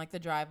know, is doing like the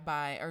drive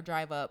by or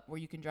drive up where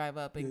you can drive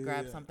up and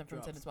grab something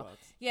from 10 to 12.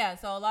 Yeah.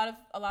 So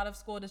a lot of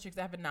school districts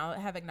have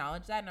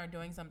acknowledged that and are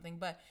doing something.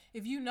 But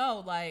if you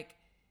know, like,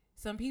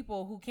 some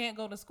people who can't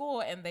go to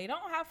school and they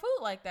don't have food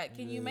like that,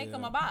 can you make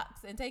them a box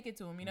and take it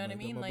to them? You know what I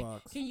mean? Like,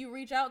 can you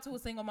reach out to a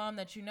single mom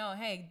that you know,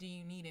 hey, do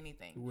you need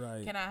anything?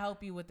 Right. Can I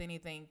help you with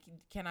anything?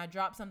 Can I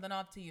drop something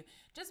off to you?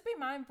 Just be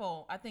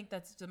mindful. I think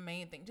that's the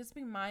main thing. Just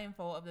be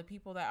mindful of the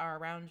people that are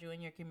around you in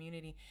your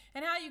community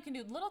and how you can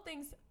do little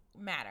things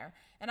matter.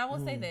 And I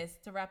will say this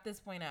to wrap this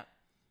point up.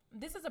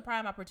 This is a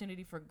prime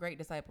opportunity for great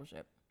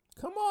discipleship.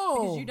 Come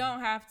on. Because you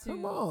don't have to,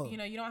 you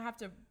don't have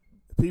to.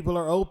 People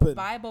are open.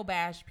 Bible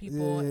bash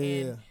people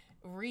and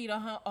read a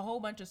whole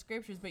bunch of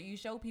scriptures, but you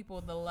show people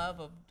the love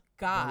of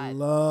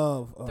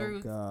God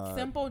through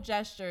simple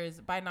gestures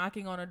by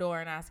knocking on a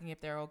door and asking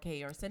if they're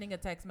okay or sending a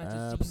text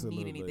message. Do you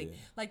need anything?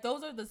 Like,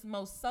 those are the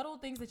most subtle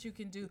things that you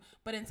can do.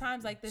 But in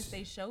times like this,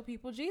 they show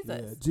people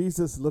Jesus. Yeah,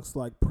 Jesus looks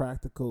like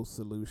practical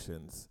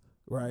solutions,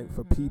 right,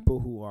 for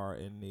people who are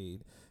in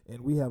need.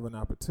 And we have an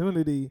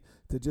opportunity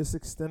to just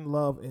extend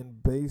love in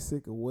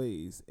basic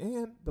ways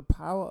and the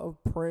power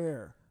of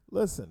prayer.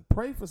 Listen,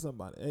 pray for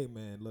somebody. Hey,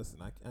 man, listen,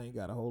 I ain't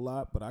got a whole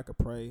lot, but I could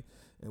pray,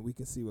 and we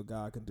can see what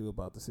God can do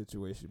about the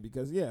situation.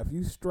 Because, if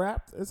you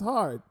strapped, it's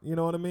hard. You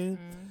know what I mean?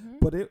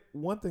 But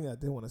one thing I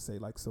did want to say,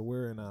 like, so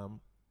we're in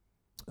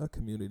a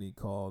community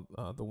called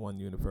the One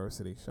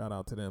University. Shout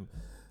out to them.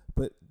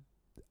 But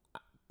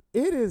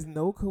it is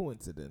no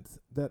coincidence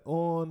that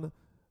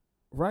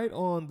right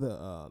on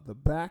the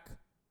back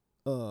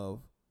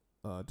of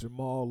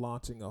Jamal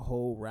launching a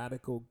whole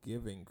radical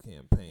giving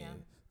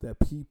campaign, that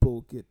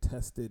people get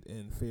tested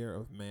in fear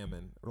of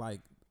mammon.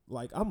 Like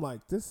I'm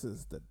like, this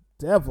is the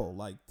devil.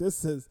 Like,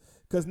 this is,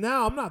 because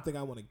now I'm not thinking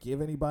I want to give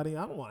anybody.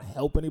 I don't want to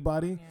help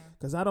anybody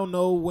because I don't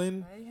know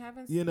when. You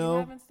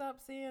haven't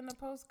stopped seeing the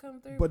posts come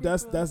through. But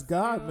that's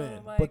God,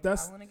 man. Like, but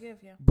I want to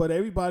give you. But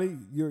everybody,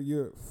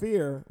 your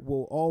fear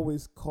will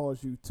always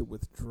cause you to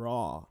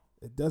withdraw.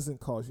 It doesn't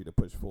cause you to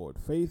push forward.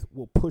 Faith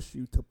will push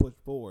you to push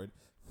forward.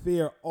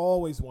 Fear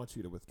always wants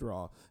you to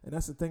withdraw, and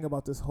that's the thing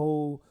about this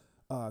whole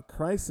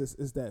crisis,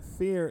 is that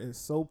fear is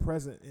so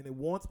present and it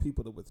wants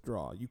people to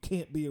withdraw. You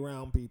can't be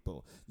around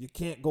people. You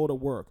can't go to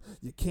work.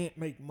 You can't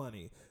make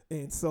money.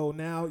 And so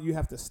now you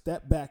have to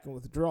step back and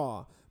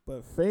withdraw.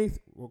 But faith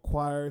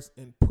requires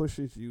and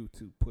pushes you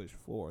to push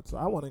forward. So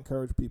I want to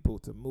encourage people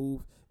to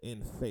move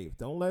in faith.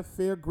 Don't let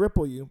fear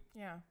grapple you.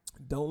 Yeah.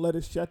 Don't let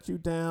it shut you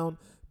down.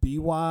 Be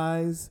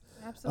wise.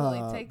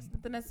 Absolutely.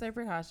 Take the necessary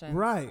precautions.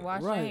 Right.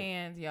 Wash your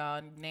hands,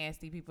 y'all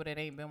nasty people that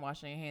ain't been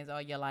washing your hands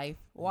all your life.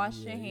 Wash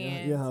your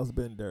hands. Your house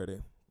been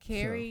dirty.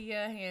 Carry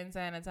your hand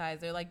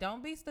sanitizer. Like,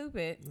 don't be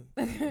stupid.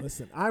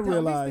 Listen, I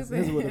realized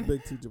this is what a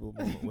big teachable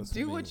moment was.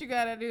 Do what you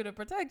got to do to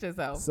protect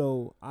yourself.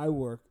 So I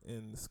work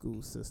in the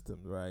school system,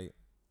 right?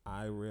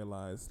 I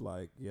realized,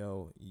 like,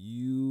 yo,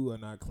 you are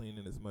not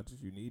cleaning as much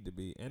as you need to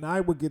be. And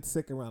I would get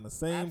sick around the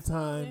same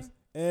times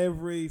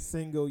every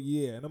single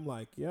year. And I'm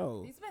like,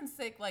 yo. He's been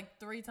sick like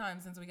 3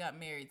 times since we got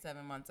married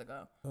 7 months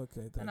ago.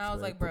 Okay, thanks. And I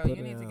was like, bro,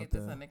 you need to get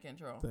this under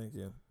control. Thank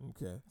you.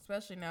 Okay.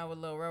 Especially now with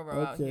Lil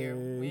RoRo out here.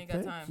 We ain't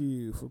got time. Thank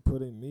you for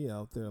putting me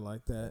out there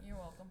like that. You're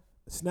welcome.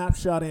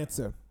 Snapshot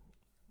answer.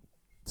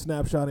 I'm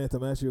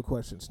asking you a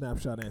question.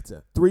 Snapshot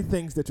answer. 3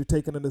 things that you're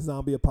taking in the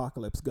zombie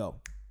apocalypse. Go.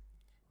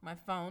 My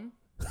phone.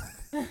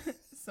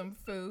 Some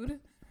food.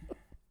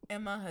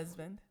 And my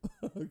husband.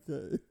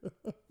 Okay.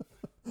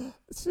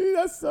 See,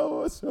 that's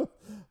so much.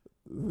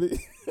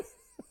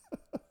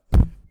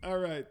 All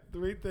right.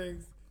 3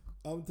 things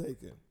I'm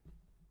taking.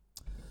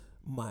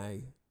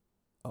 I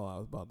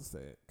was about to say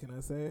it. Can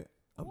I say it?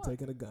 I'm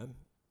taking a gun.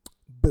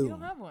 Boom. You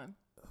don't have one.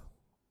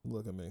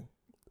 Look at me.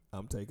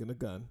 I'm taking a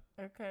gun.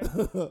 Okay.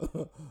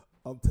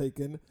 I'm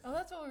taking. Oh,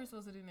 that's what we were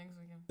supposed to do next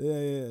weekend.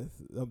 Yeah.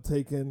 I'm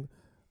taking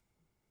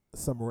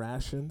some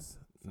rations.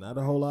 Not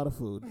a whole lot of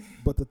food,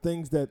 but the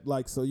things that,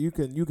 like, so you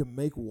can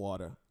make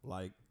water,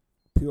 like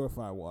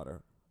purify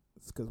water.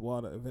 It's because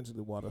eventually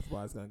water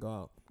supply is gonna go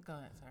out. Go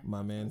ahead, sir.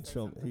 My man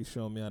he's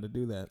showing me how to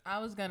do that. I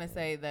was gonna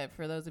say that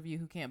for those of you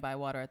who can't buy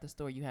water at the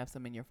store, you have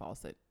some in your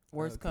faucet.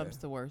 Worst comes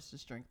to worst,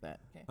 just drink that.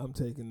 Okay. I'm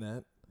taking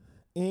that,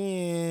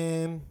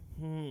 and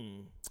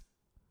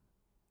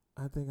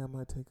I think I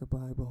might take a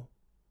Bible.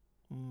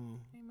 Amen.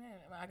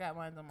 I got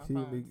mine on my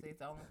phone. See, it's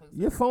the only place.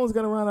 Your phone's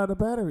gonna run out of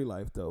battery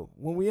life though.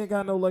 When we ain't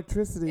got no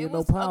electricity and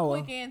no power. It was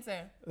a quick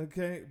answer.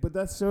 Okay, but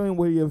that's showing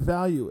where your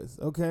value is.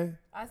 Okay.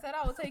 I said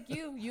I would take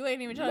you. You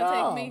ain't even trying to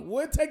take me.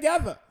 We're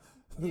together.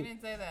 You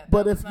didn't say that.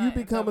 But if you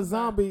become a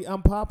zombie,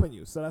 I'm popping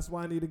you. So that's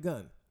why I need a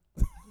gun.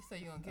 You say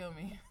you're gonna kill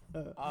me.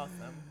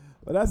 Awesome.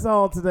 But that's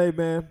all today,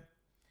 man.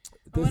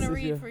 I'm gonna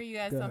read for you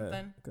guys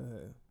something. Go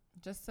ahead.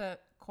 Just to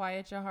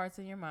quiet your hearts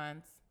and your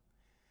minds.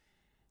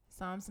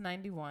 Psalms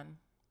 91.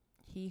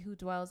 He who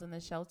dwells in the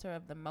shelter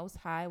of the Most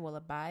High will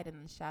abide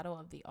in the shadow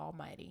of the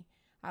Almighty.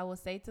 I will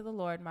say to the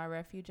Lord, my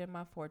refuge and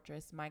my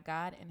fortress, my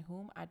God in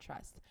whom I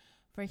trust.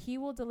 For he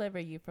will deliver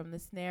you from the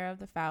snare of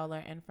the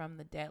fowler and from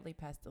the deadly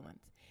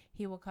pestilence.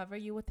 He will cover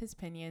you with his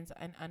pinions,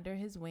 and under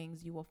his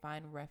wings you will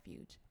find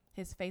refuge.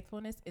 His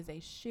faithfulness is a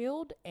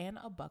shield and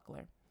a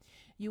buckler.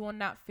 You will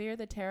not fear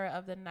the terror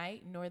of the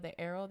night, nor the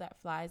arrow that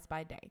flies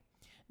by day,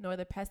 nor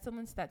the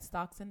pestilence that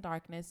stalks in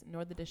darkness,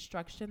 nor the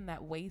destruction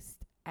that wastes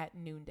at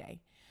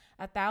noonday.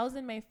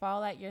 1,000 may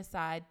fall at your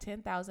side,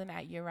 10,000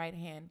 at your right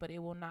hand, but it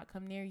will not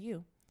come near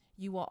you.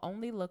 You will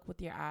only look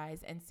with your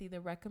eyes and see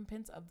the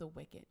recompense of the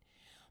wicked.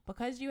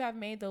 Because you have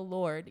made the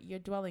Lord your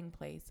dwelling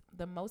place,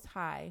 the Most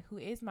High, who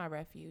is my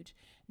refuge,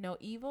 no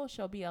evil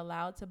shall be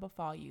allowed to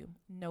befall you,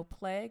 no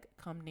plague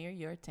come near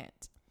your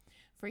tent.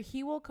 For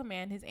he will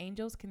command his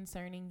angels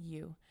concerning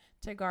you,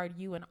 to guard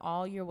you in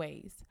all your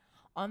ways.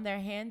 On their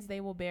hands they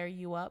will bear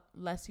you up,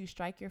 lest you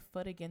strike your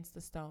foot against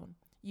a stone.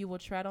 You will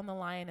tread on the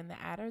lion and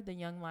the adder, the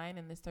young lion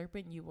and the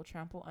serpent you will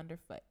trample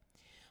underfoot.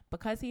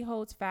 Because he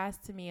holds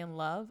fast to me in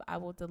love, I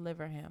will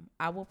deliver him.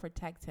 I will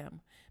protect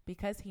him,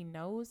 because he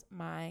knows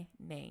my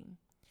name.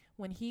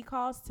 When he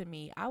calls to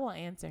me, I will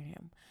answer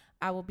him.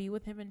 I will be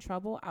with him in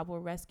trouble. I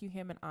will rescue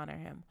him and honor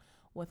him.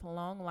 With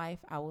long life,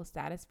 I will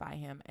satisfy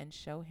him and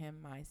show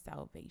him my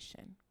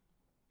salvation.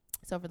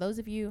 So for those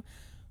of you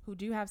who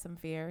do have some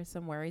fear,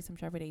 some worry, some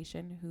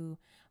trepidation, who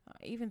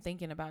even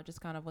thinking about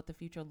just kind of what the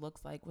future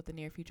looks like, what the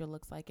near future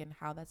looks like, and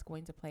how that's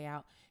going to play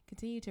out,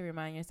 continue to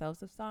remind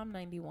yourselves of Psalm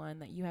 91,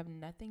 that you have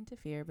nothing to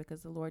fear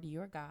because the Lord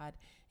your God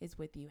is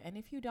with you. And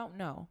if you don't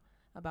know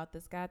about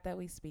this God that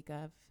we speak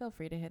of, feel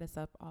free to hit us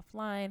up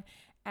offline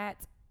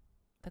at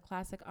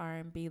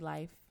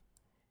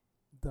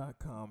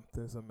theclassicrnblife.com.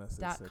 There's a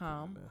message.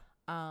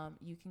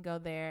 You can go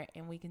there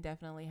and we can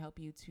definitely help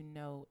you to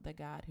know the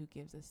God who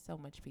gives us so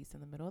much peace in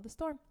the middle of the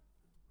storm.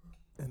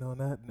 And on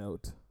that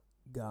note,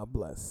 God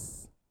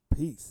bless.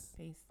 Peace.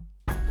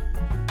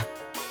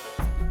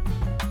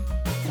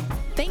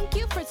 Thank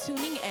you for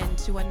tuning in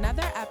to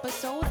another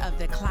episode of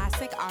the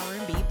Classic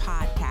R&B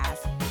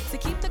Podcast. To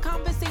keep the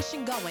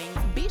conversation going,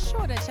 be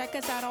sure to check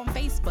us out on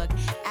Facebook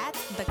at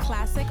The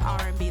Classic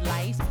R&B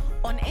Life,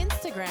 on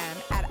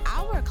Instagram at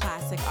Our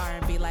Classic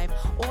R&B Life,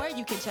 or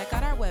you can check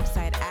out our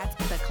website at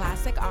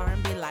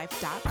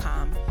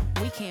theclassicrnblife.com.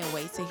 We can't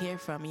wait to hear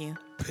from you.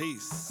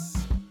 Peace.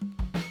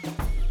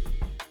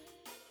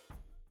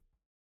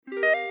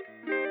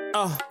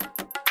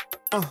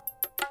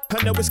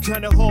 I know it's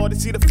kinda hard to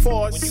see the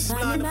forest when you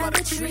blind by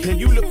the tree and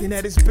you looking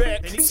at his back.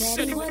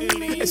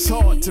 It's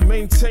hard to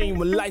maintain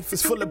when life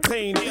is full of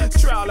pain.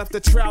 Trial after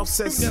trial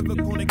says never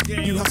gonna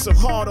gain. You hustle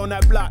hard on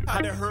that block.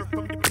 I done heard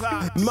from the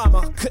block.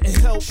 Mama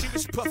couldn't help. She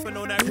was puffing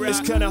on that rock.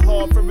 It's kinda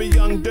hard for a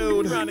young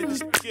dude. Your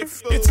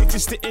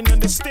teachers didn't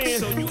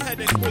understand. So you had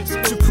to quit.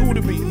 Too cool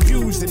to be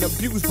used and being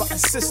abused by a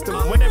system.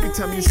 When every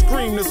time you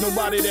scream, there's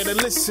nobody there to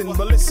listen.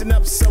 But listen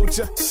up,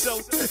 soldier.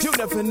 You'll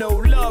never know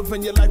love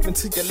in your life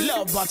until you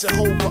love about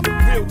Jehovah.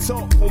 Real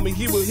talk, homie,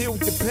 he will heal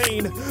your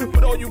pain.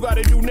 But all you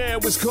gotta do now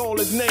is call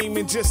his name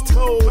and just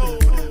hold.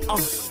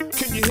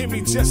 Can you hear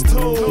me? Just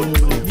hold.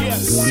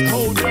 Yes,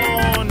 hold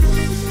on.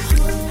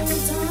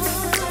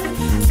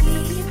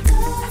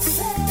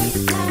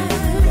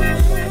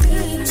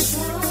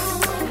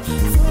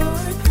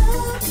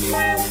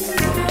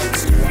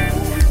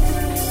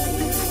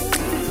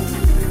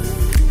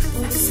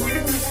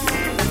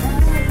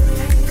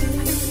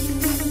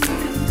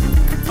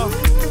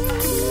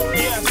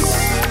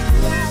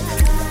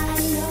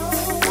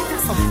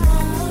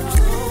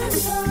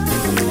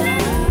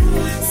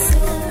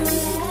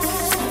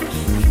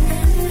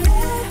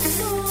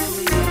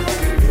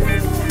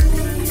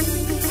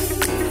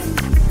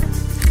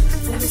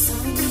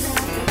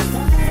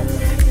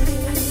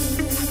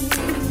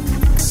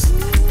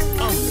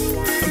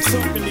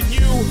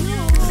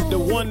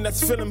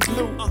 That's feeling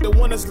blue, the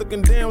one that's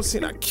looking down,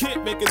 saying I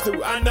can't make it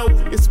through. I know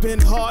it's been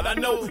hard, I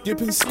know you've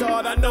been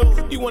scarred, I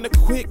know you wanna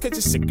quit cause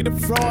you're sick of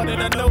the fraud,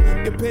 and I know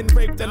you've been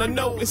raped, and I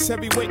know it's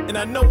heavyweight, and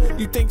I know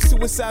you think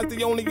suicide's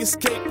the only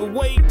escape, but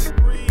wait,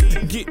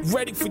 get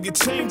ready for your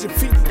change.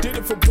 If he did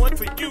it for one,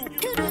 for you,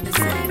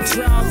 the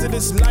trials of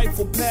this life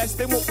will pass,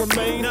 they won't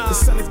remain. The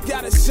sun has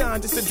gotta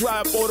shine just to dry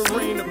up all the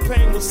rain. The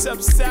pain will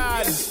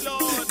subside.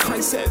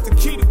 Christ has the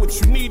key to what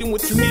you need, and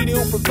what you need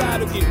he'll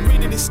provide. Get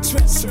rid of the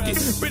stress, get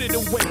rid of the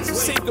weight.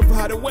 Say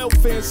goodbye to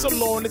welfare, so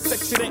long the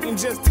section ain't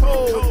just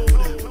hold.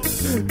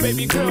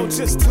 Baby girl,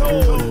 just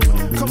hold.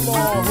 Come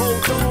on,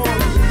 hold on.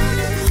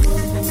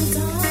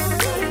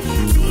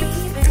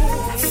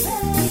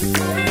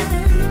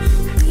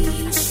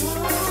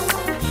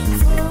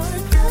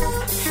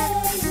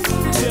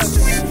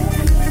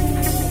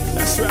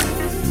 That's right.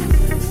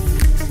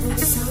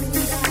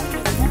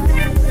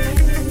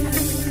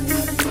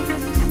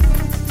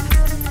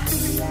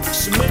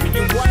 So maybe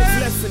your wife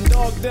left and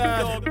dog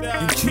died.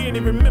 You can't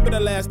even remember the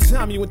last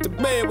time you went to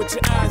bed with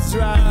your eyes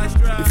dry.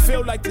 You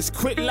feel like this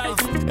quit life,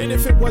 and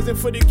if it wasn't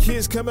for the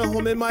kids coming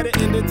home, it might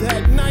have ended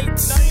that night.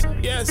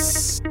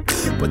 Yes.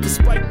 But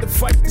despite the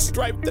fight, the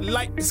strife, the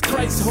light is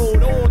Christ.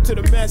 Hold on to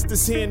the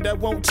master's hand that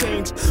won't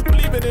change.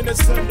 Believing in the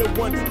sun, the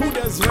one who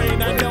does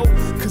reign. I know,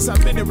 cause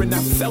I've been there and I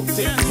felt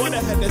it. But I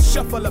had to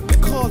shuffle up the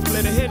cards,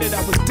 play the hand that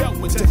I was dealt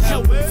with to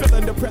help.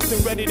 Feeling depressed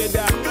and ready to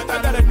die.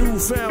 I got a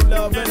newfound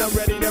love and I'm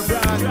ready to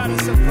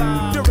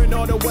ride. During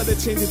all the weather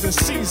changes and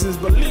seasons,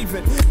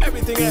 believing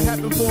everything had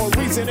happened for a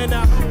reason. And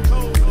I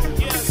hold,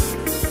 yes,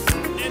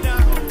 and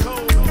I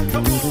hold,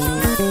 come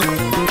on.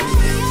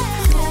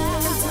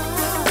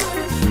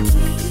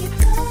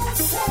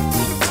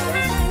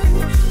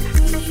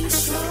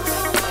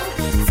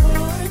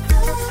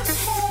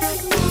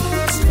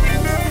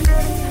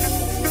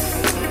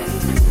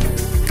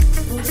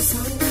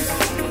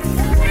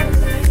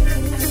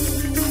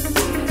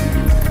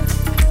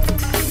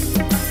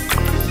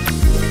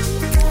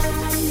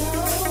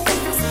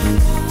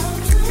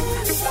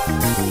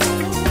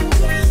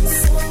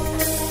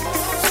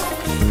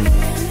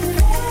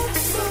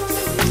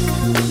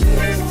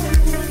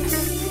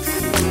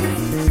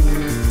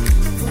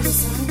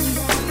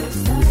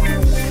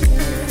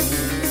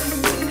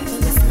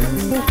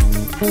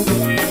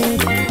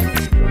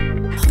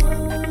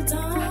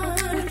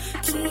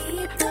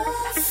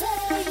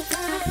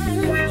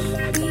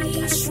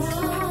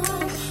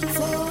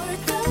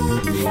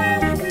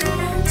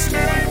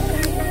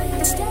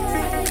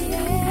 Stay.